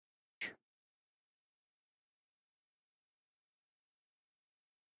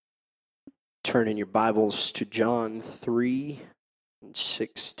Turn in your Bibles to John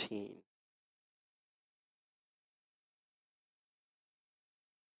 3:16.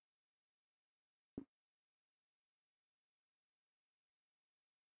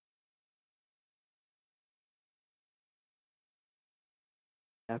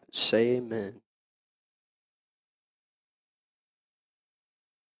 Have it say amen.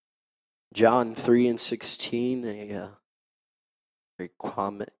 John 3:16, a very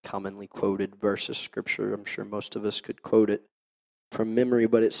commonly quoted verse of Scripture. I'm sure most of us could quote it from memory,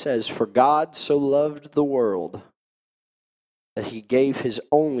 but it says, "For God so loved the world that he gave his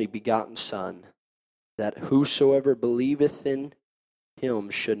only begotten Son, that whosoever believeth in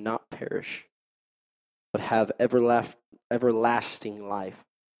him should not perish, but have everlasting life.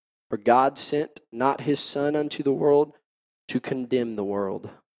 For God sent not his Son unto the world to condemn the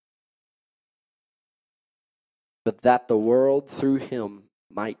world, but that the world through him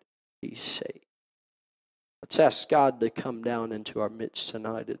might be saved." Let's ask God to come down into our midst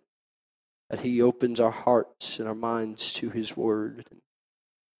tonight, that he opens our hearts and our minds to his word.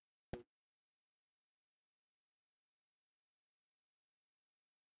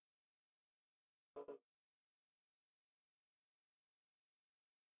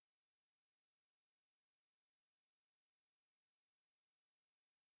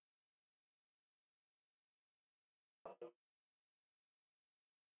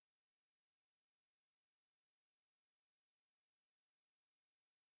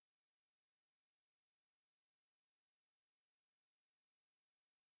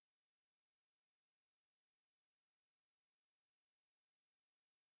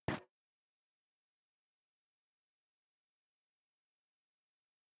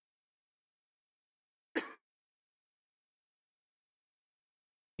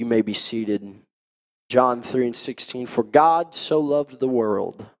 You may be seated. John 3:16, "For God so loved the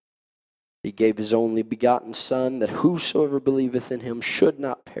world, he gave his only begotten Son, that whosoever believeth in him should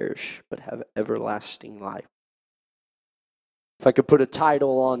not perish, but have everlasting life." If I could put a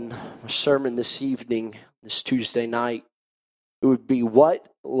title on a sermon this evening, this Tuesday night, it would be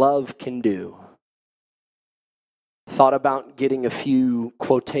 "What Love Can Do." Thought about getting a few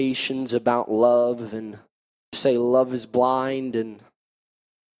quotations about love and say love is blind and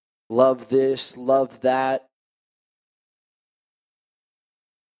love this, love that.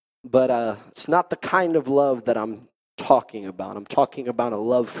 But it's not the kind of love that I'm talking about. I'm talking about a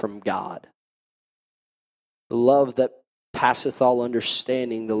love from God. The love that passeth all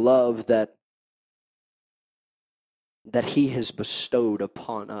understanding, the love that he has bestowed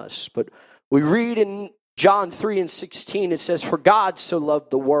upon us. But we read in John 3:16, it says, "For God so loved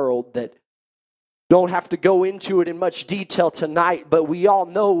the world," that don't have to go into it in much detail tonight, but we all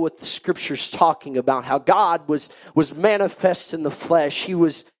know what the Scripture's talking about, how God was manifest in the flesh.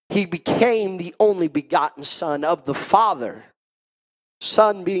 He became the only begotten Son of the Father.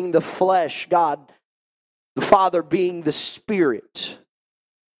 Son being the flesh, God, the Father being the Spirit.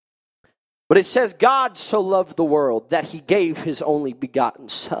 But it says, God so loved the world that he gave his only begotten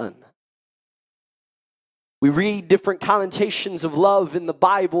Son. We read different connotations of love in the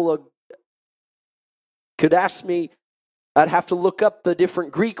Bible. Could ask me, I'd have to look up the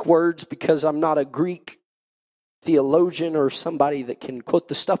different Greek words because I'm not a Greek theologian or somebody that can quote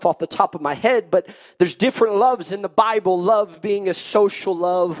the stuff off the top of my head, but there's different loves in the Bible. Love being a social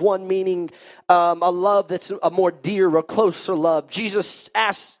love, one meaning a love that's a more dear, a closer love. Jesus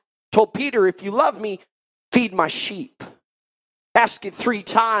told Peter, "If you love me, feed my sheep." Ask it 3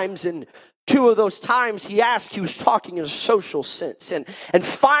 times, and 2 of those times he was talking in a social sense. And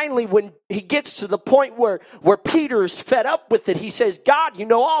finally, when he gets to the point where Peter is fed up with it, he says, "God, you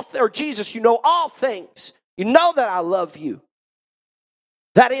know or Jesus, you know all things. You know that I love you."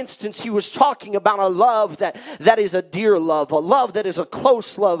 That instance, he was talking about a love that is a dear love, a love that is a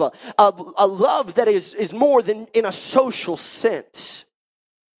close love, a love that is more than in a social sense.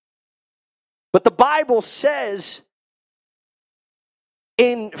 But the Bible says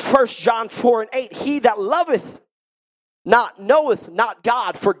in 1 John 4:8, "He that loveth not knoweth not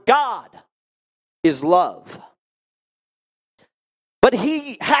God, for God is love." But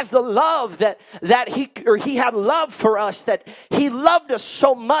he has the love that he had love for us, that he loved us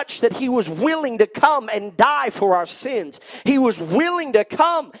so much that he was willing to come and die for our sins. He was willing to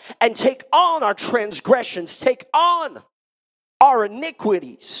come and take on our transgressions, take on our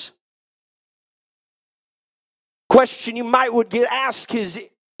iniquities. Question you might would get asked is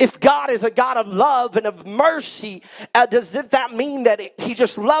If God is a God of love and of mercy, does that mean that he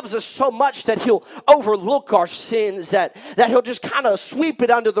just loves us so much that he'll overlook our sins, that he'll just kind of sweep it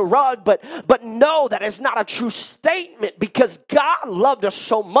under the rug? But no, that is not a true statement, because God loved us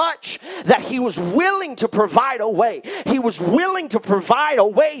so much that he was willing to provide a way. He was willing to provide a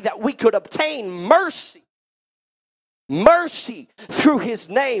way that we could obtain mercy. Mercy through his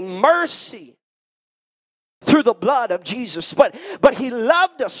name, mercy through the blood of Jesus. But he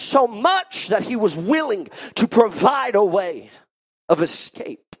loved us so much that he was willing to provide a way of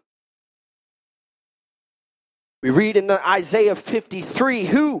escape. We read in Isaiah 53,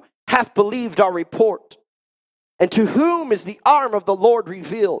 who hath believed our report? And to whom is the arm of the Lord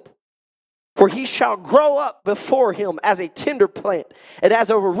revealed? For he shall grow up before him as a tender plant, and as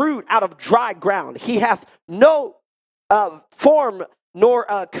a root out of dry ground. He hath no form nor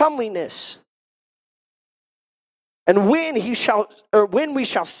comeliness. And when we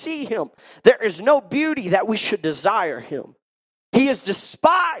shall see him, there is no beauty that we should desire him. He is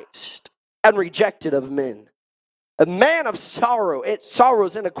despised and rejected of men, a man of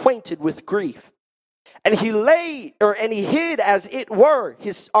sorrows and acquainted with grief. And he hid, as it were,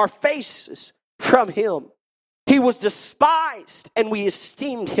 our faces from him. He was despised, and we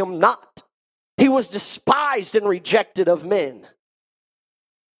esteemed him not. He was despised and rejected of men.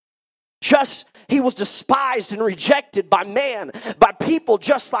 He was despised and rejected by man, by people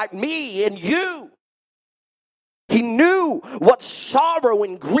just like me and you. He knew what sorrow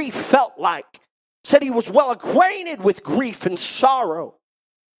and grief felt like. Said he was well acquainted with grief and sorrow.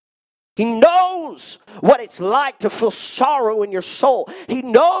 He knows what it's like to feel sorrow in your soul. He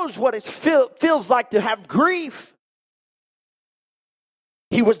knows what it feels like to have grief.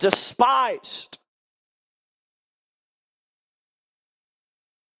 He was despised,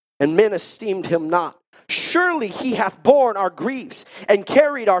 and men esteemed him not. Surely he hath borne our griefs and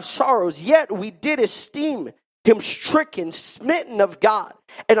carried our sorrows, yet we did esteem him stricken, smitten of God,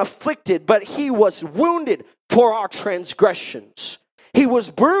 and afflicted. But he was wounded for our transgressions. He was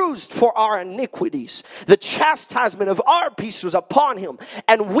bruised for our iniquities. The chastisement of our peace was upon him,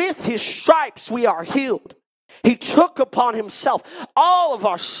 and with his stripes we are healed. He took upon himself all of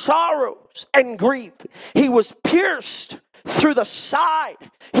our sorrows and grief. He was pierced through the side.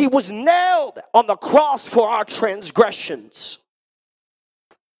 He was nailed on the cross for our transgressions.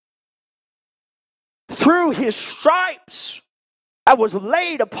 Through his stripes that was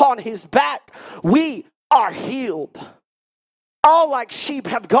laid upon his back, we are healed. All like sheep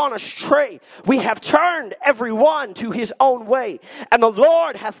have gone astray. We have turned every one to his own way. And the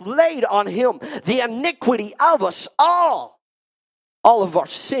Lord hath laid on him the iniquity of us all. All of our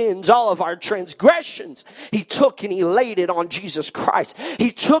sins, all of our transgressions, he took and he laid it on Jesus Christ.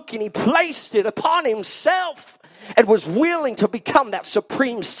 He took and he placed it upon himself and was willing to become that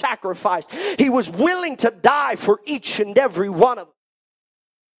supreme sacrifice. He was willing to die for each and every one of us.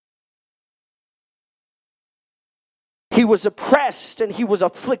 He was oppressed and he was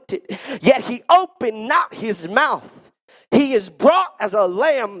afflicted, yet he opened not his mouth. He is brought as a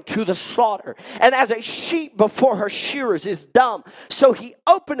lamb to the slaughter, and as a sheep before her shearers is dumb, so he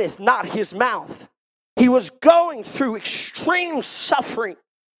openeth not his mouth. He was going through extreme suffering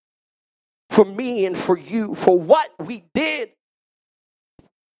for me and for you, for what we did.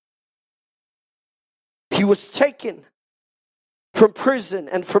 He was taken from prison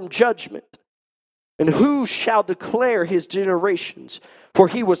and from judgment. And who shall declare his generations? For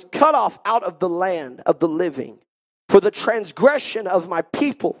he was cut off out of the land of the living. For the transgression of my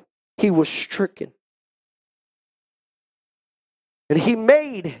people he was stricken. And he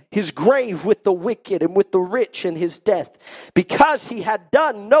made his grave with the wicked and with the rich in his death, because he had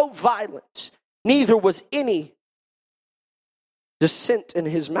done no violence, neither was any dissent in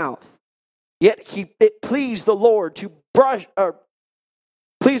his mouth. Yet it pleased the Lord to brush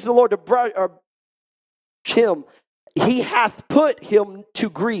him. He hath put him to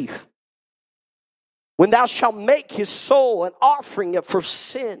grief. When thou shalt make his soul an offering for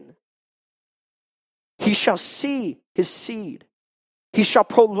sin, he shall see his seed. He shall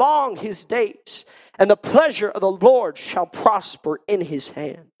prolong his days, and the pleasure of the Lord shall prosper in his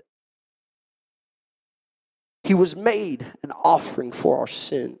hand. He was made an offering for our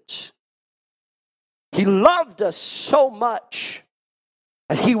sins. He loved us so much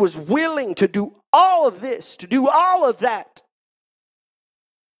that he was willing to do all of this, to do all of that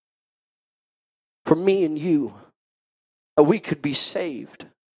for me and you, that we could be saved.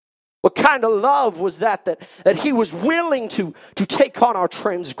 What kind of love was that he was willing to take on our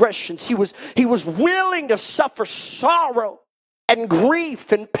transgressions? He was willing to suffer sorrow and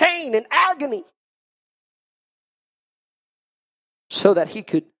grief and pain and agony so that he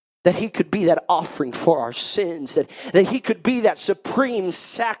could be that offering for our sins, that he could be that supreme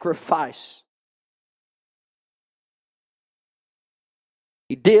sacrifice.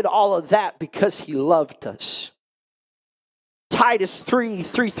 He did all of that because he loved us. Titus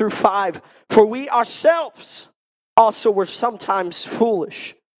 3:3-5, for we ourselves also were sometimes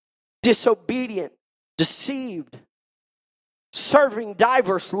foolish, disobedient, deceived, serving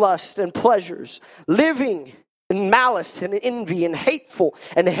diverse lusts and pleasures, living in malice and envy and hateful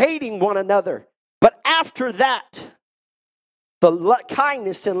and hating one another. But after that, the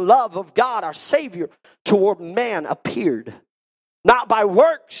kindness and love of God, our Savior, toward man appeared, not by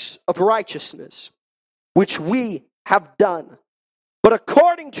works of righteousness, which we have done, but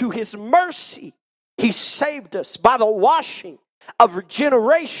according to his mercy, he saved us by the washing of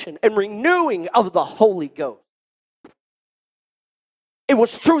regeneration and renewing of the Holy Ghost. It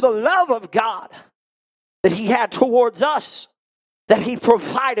was through the love of God that he had towards us that he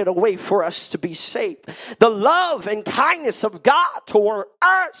provided a way for us to be saved. The love and kindness of God toward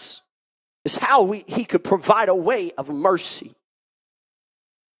us is how he could provide a way of mercy.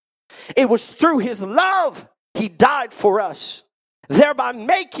 It was through his love he died for us, thereby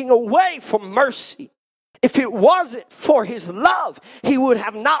making a way for mercy. If it wasn't for his love, he would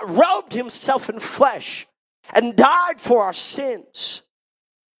have not robed himself in flesh and died for our sins.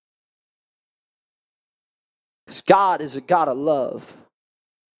 Because God is a God of love.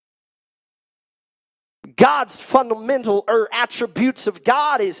 God's fundamental attributes of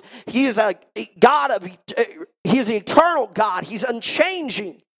God is he is an eternal God. He's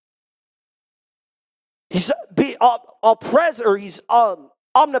unchanging. He's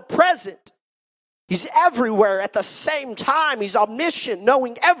omnipresent. He's everywhere at the same time. He's omniscient,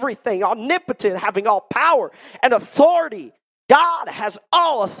 knowing everything, omnipotent, having all power and authority. God has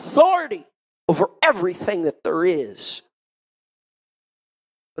all authority over everything that there is.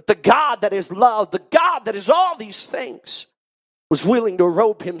 But the God that is love, the God that is all these things, was willing to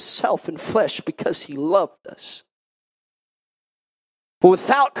robe himself in flesh because he loved us. But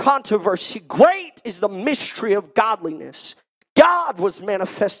without controversy, great is the mystery of godliness. God was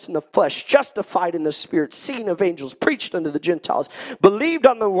manifest in the flesh, justified in the spirit, seen of angels, preached unto the Gentiles, believed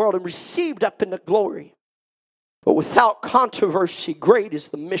on the world, and received up into glory. But without controversy, great is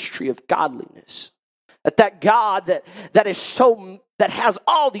the mystery of godliness. That God that has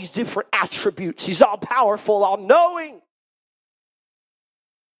all these different attributes. He's all powerful, all knowing.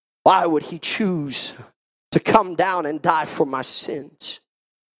 Why would he choose to come down and die for my sins?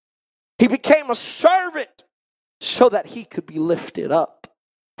 He became a servant so that he could be lifted up.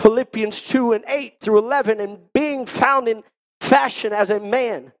 Philippians 2:8-11, and being found in fashion as a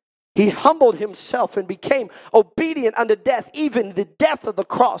man, he humbled himself and became obedient unto death, even the death of the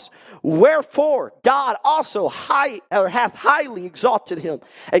cross. Wherefore God also hath highly exalted him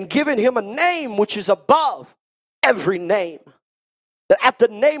and given him a name which is above every name. That at the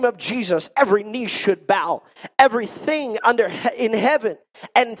name of Jesus, every knee should bow. Everything in heaven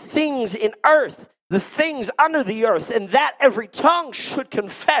and things in earth, the things under the earth, and that every tongue should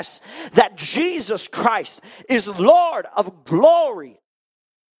confess that Jesus Christ is Lord of glory,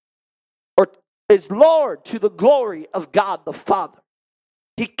 or is Lord to the glory of God the Father.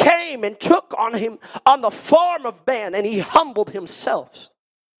 He came and took on him on the form of man, and he humbled himself.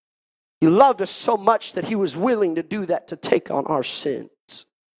 He loved us so much that he was willing to do that, to take on our sins.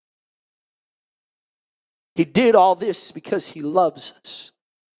 He did all this because he loves us.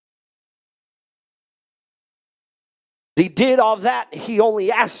 He did all that. He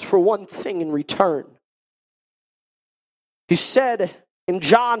only asked for one thing in return. He said in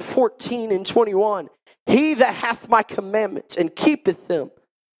John 14:21, he that hath my commandments and keepeth them,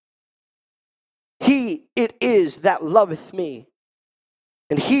 he it is that loveth me.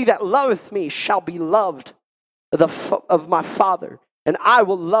 And he that loveth me shall be loved of my Father, and I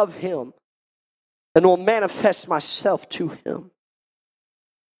will love him and will manifest myself to him.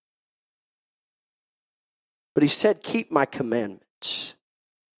 But he said, keep my commandments.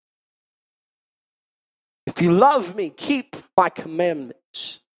 If you love me, keep my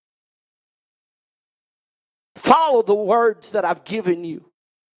commandments. Follow the words that I've given you.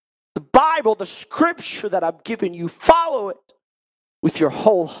 The Bible, the scripture that I've given you, follow it with your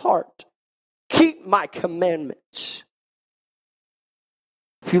whole heart. Keep my commandments.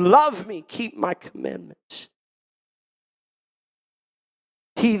 If you love me, keep my commandments.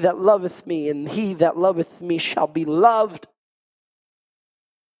 He that loveth me, and he that loveth me shall be loved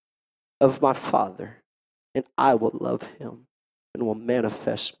of my Father, and I will love him and will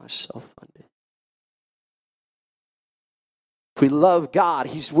manifest myself unto him. If we love God,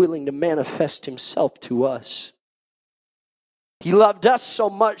 he's willing to manifest himself to us. He loved us so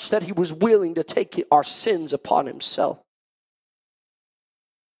much that he was willing to take our sins upon himself.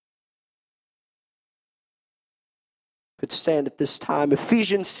 Could stand at this time.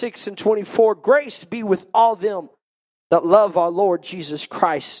 Ephesians 6:24. Grace be with all them that love our Lord Jesus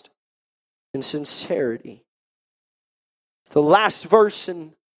Christ in sincerity. It's the last verse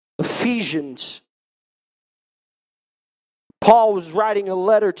in Ephesians. Paul was writing a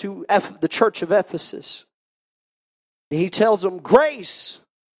letter to the church of Ephesus. And he tells them, grace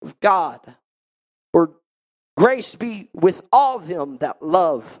of God, or grace be with all them that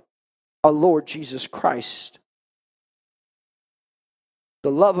love our Lord Jesus Christ.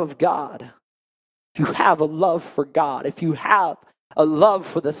 The love of God. If you have a love for God, if you have a love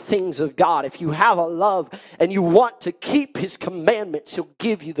for the things of God, if you have a love and you want to keep his commandments, he'll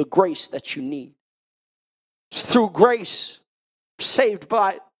give you the grace that you need. It's through grace, saved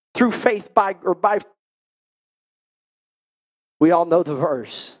through faith by. We all know the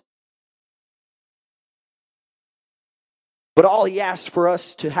verse. But all he asks for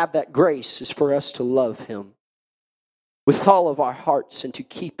us to have that grace is for us to love him with all of our hearts and to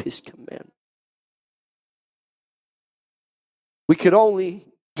keep his commandments. We could only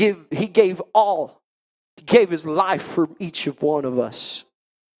give, he gave his life for each of one of us.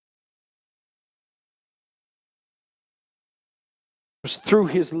 It was through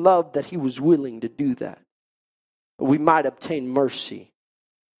his love that he was willing to do that. We might obtain mercy.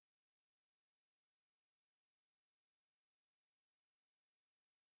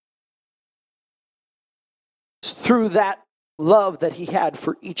 It's through that love that he had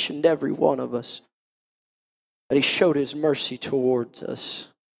for each and every one of us that he showed his mercy towards us.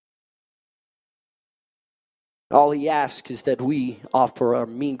 All he asks is that we offer our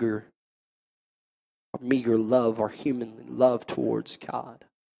meager love, our human love towards God.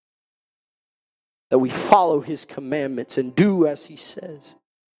 That we follow his commandments and do as he says.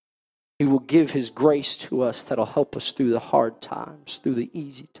 He will give his grace to us that'll help us through the hard times, through the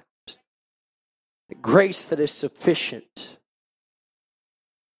easy times. A grace that is sufficient.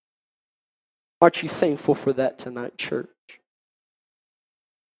 Aren't you thankful for that tonight, church?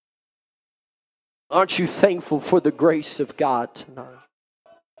 Aren't you thankful for the grace of God tonight?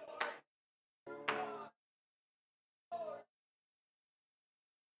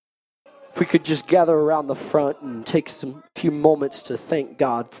 If we could just gather around the front and take some few moments to thank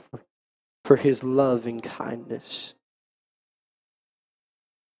God for his love and kindness.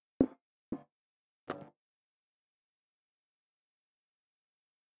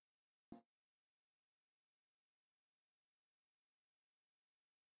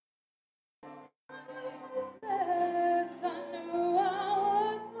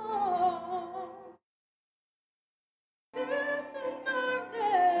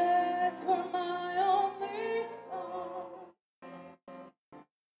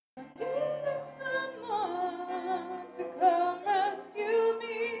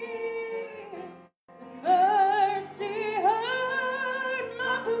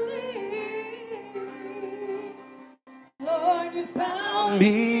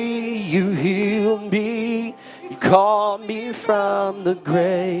 Me, you healed me, you called me from the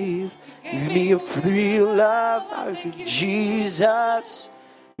grave, give me a free love, Jesus,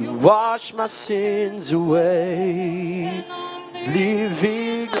 you washed my sins away,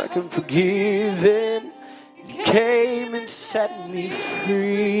 living like I'm forgiven, you came and set me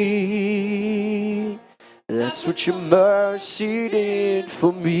free, that's what your mercy did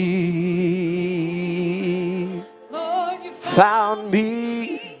for me. Found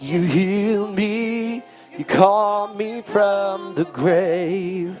me, you healed me, you called me from the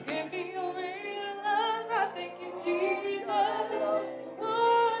grave.